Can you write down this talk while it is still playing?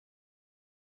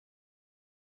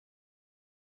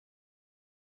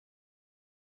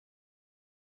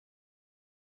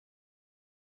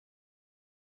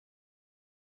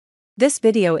This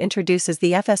video introduces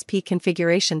the FSP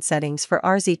configuration settings for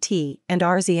RZT and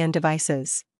RZN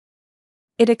devices.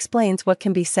 It explains what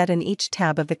can be set in each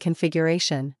tab of the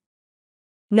configuration.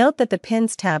 Note that the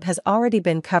Pins tab has already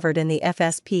been covered in the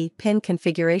FSP Pin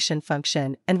configuration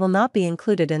function and will not be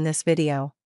included in this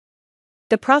video.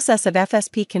 The process of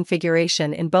FSP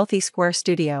configuration in both eSquare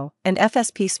Studio and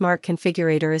FSP Smart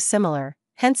Configurator is similar,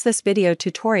 hence this video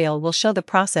tutorial will show the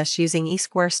process using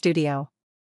eSquare Studio.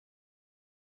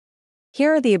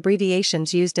 Here are the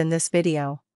abbreviations used in this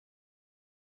video.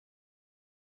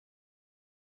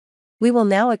 We will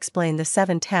now explain the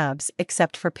 7 tabs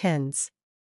except for Pins.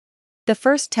 The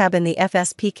first tab in the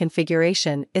FSP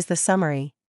configuration is the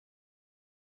Summary.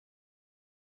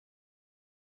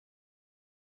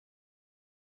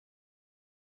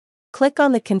 Click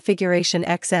on the Configuration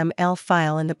XML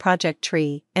file in the project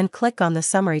tree and click on the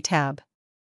Summary tab.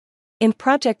 In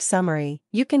Project Summary,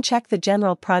 you can check the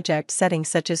general project settings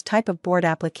such as type of board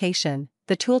application,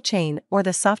 the toolchain, or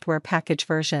the software package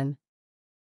version.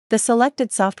 The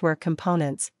selected software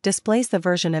components displays the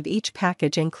version of each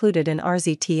package included in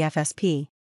RZT FSP.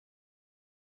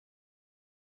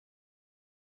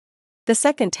 The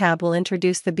second tab will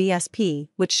introduce the BSP,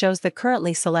 which shows the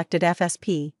currently selected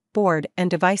FSP, board, and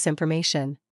device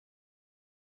information.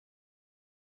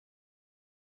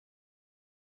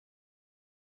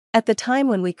 At the time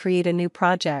when we create a new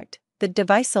project, the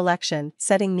device selection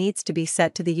setting needs to be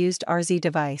set to the used RZ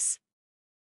device.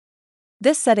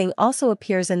 This setting also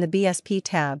appears in the BSP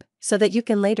tab, so that you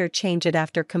can later change it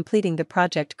after completing the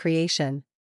project creation.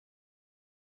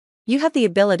 You have the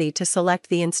ability to select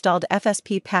the installed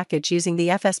FSP package using the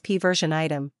FSP version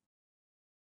item.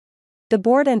 The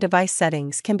board and device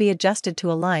settings can be adjusted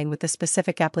to align with the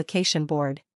specific application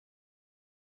board.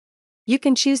 You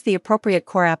can choose the appropriate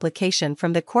core application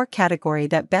from the core category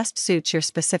that best suits your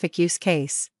specific use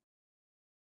case.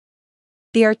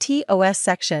 The RTOS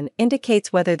section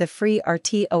indicates whether the free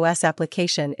RTOS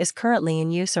application is currently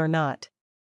in use or not.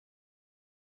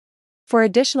 For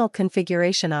additional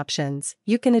configuration options,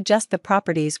 you can adjust the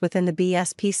properties within the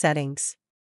BSP settings.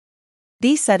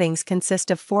 These settings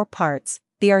consist of 4 parts: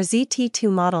 the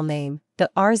RZT2 model name, the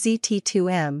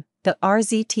RZT2M, the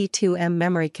RZT2M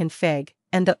memory config,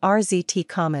 and the RZT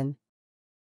common.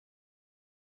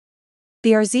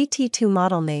 The RZT2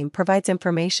 model name provides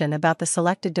information about the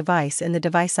selected device in the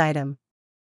device item.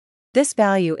 This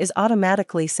value is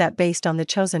automatically set based on the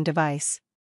chosen device.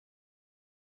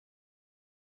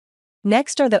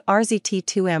 Next are the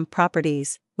RZT2M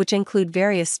properties, which include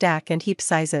various stack and heap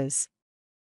sizes.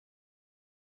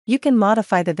 You can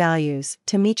modify the values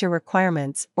to meet your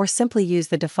requirements or simply use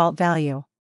the default value.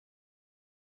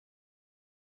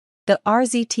 The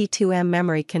RZT2M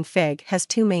memory config has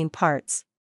 2 main parts.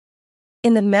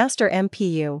 In the Master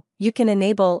MPU, you can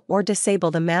enable or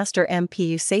disable the Master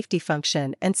MPU safety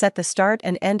function and set the start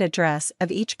and end address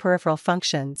of each peripheral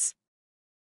functions.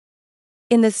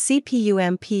 In the CPU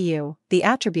MPU, the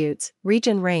attributes,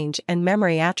 region range, and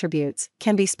memory attributes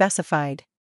can be specified.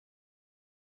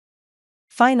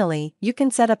 Finally, you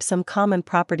can set up some common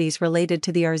properties related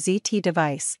to the RZT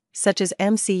device, such as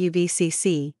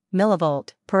MCU/VCC,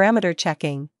 millivolt, parameter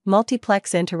checking,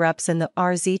 multiplex interrupts in the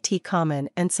RZT common,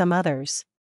 and some others.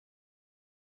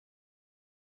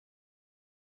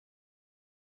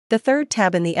 The third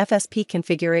tab in the FSP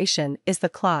configuration is the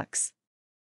clocks.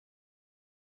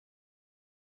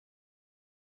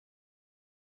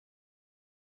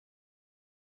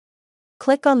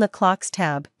 Click on the Clocks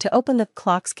tab to open the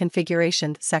Clocks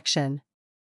configuration section.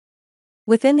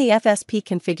 Within the FSP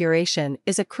configuration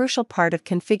is a crucial part of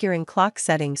configuring clock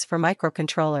settings for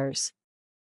microcontrollers.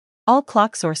 All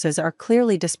clock sources are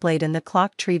clearly displayed in the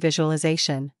clock tree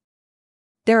visualization.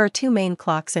 There are 2 main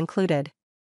clocks included.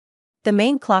 The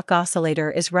main clock oscillator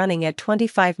is running at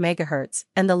 25 MHz,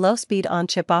 and the low-speed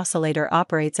on-chip oscillator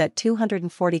operates at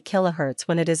 240 kHz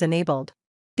when it is enabled.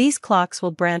 These clocks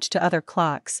will branch to other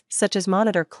clocks, such as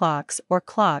monitor clocks or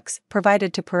clocks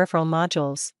provided to peripheral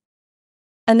modules.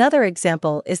 Another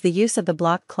example is the use of the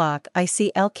block clock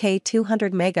IC/LK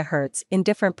 200 MHz in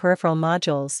different peripheral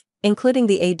modules, including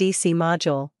the ADC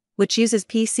module, which uses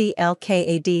PC/LK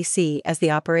ADC as the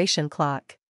operation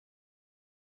clock.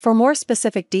 For more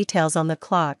specific details on the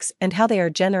clocks and how they are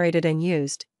generated and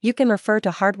used, you can refer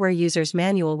to Hardware User's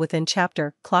Manual within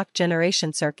Chapter Clock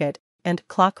Generation Circuit and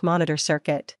Clock Monitor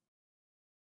Circuit.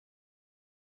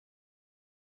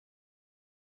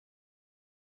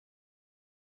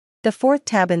 The fourth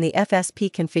tab in the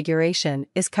FSP configuration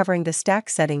is covering the stack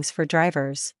settings for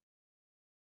drivers.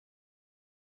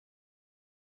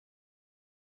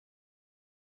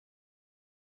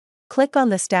 Click on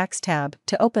the Stacks tab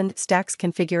to open Stacks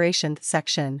configuration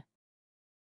section.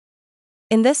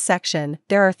 In this section,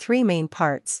 there are three main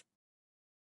parts.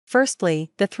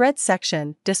 Firstly, the Threads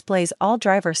section displays all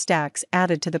driver stacks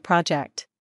added to the project.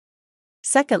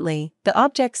 Secondly, the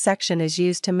Objects section is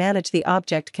used to manage the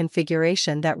object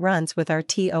configuration that runs with our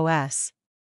TOS.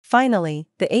 Finally,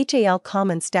 the HAL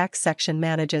Common Stacks section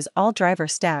manages all driver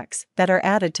stacks that are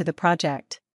added to the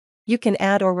project. You can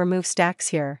add or remove stacks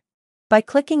here. By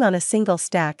clicking on a single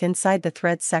stack inside the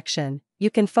Threads section, you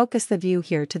can focus the view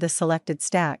here to the selected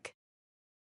stack.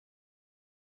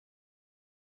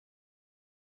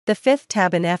 The fifth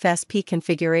tab in FSP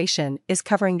Configuration is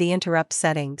covering the interrupt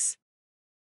settings.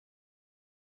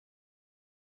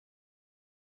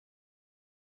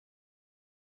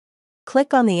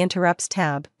 Click on the Interrupts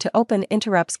tab to open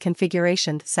Interrupts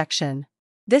Configuration section.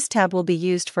 This tab will be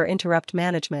used for interrupt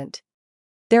management.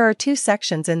 There are two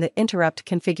sections in the Interrupt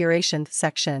Configuration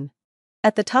section.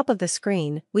 At the top of the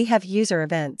screen, we have User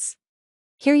Events.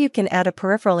 Here you can add a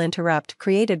peripheral interrupt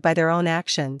created by their own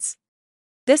actions.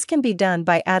 This can be done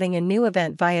by adding a new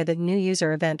event via the New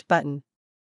User Event button.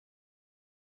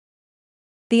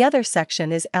 The other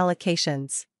section is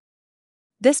Allocations.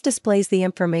 This displays the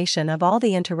information of all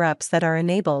the interrupts that are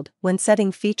enabled when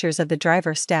setting features of the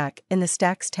driver stack in the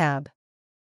Stacks tab.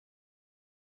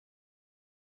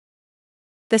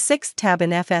 The sixth tab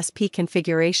in FSP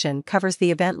Configuration covers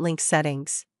the Event Links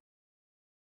settings.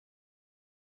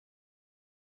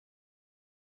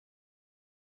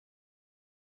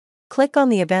 Click on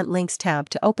the Event Links tab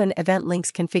to open Event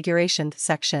Links Configuration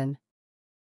section.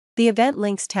 The Event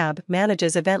Links tab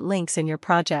manages event links in your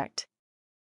project.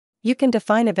 You can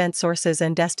define event sources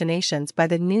and destinations by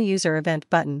the New User Event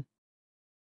button.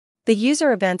 The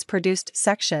User Events Produced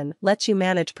section lets you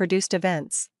manage produced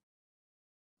events.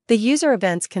 The User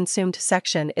Events Consumed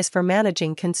section is for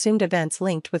managing consumed events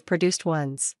linked with produced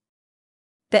ones.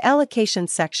 The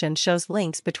Allocations section shows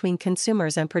links between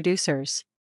consumers and producers.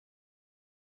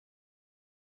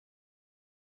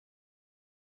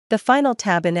 The final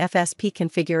tab in FSP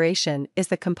Configuration is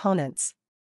the Components.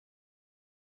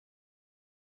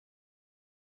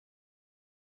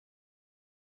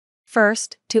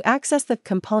 First, to access the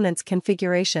Components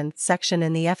Configuration section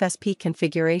in the FSP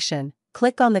Configuration,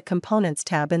 click on the Components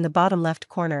tab in the bottom left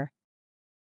corner.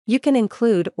 You can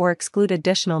include or exclude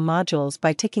additional modules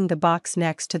by ticking the box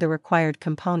next to the required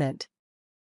component.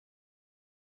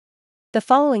 The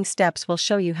following steps will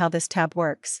show you how this tab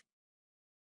works.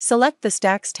 Select the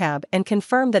Stacks tab and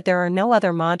confirm that there are no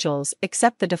other modules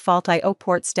except the default I/O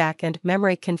port stack and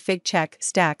memory config check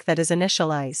stack that is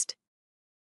initialized.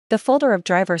 The folder of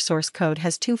driver source code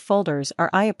has two folders, are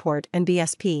IOPort and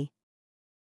BSP.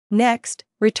 Next,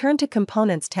 return to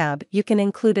Components tab. You can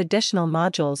include additional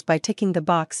modules by ticking the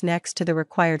box next to the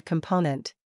required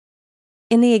component.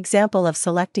 In the example of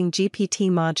selecting GPT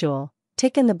module,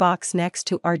 tick in the box next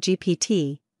to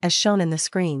RGPT, as shown in the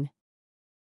screen.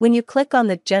 When you click on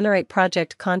the Generate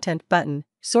Project Content button,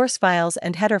 source files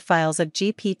and header files of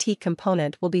GPT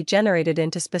component will be generated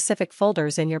into specific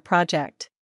folders in your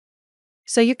project.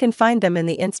 So you can find them in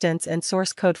the instance and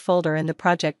source code folder in the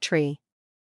project tree.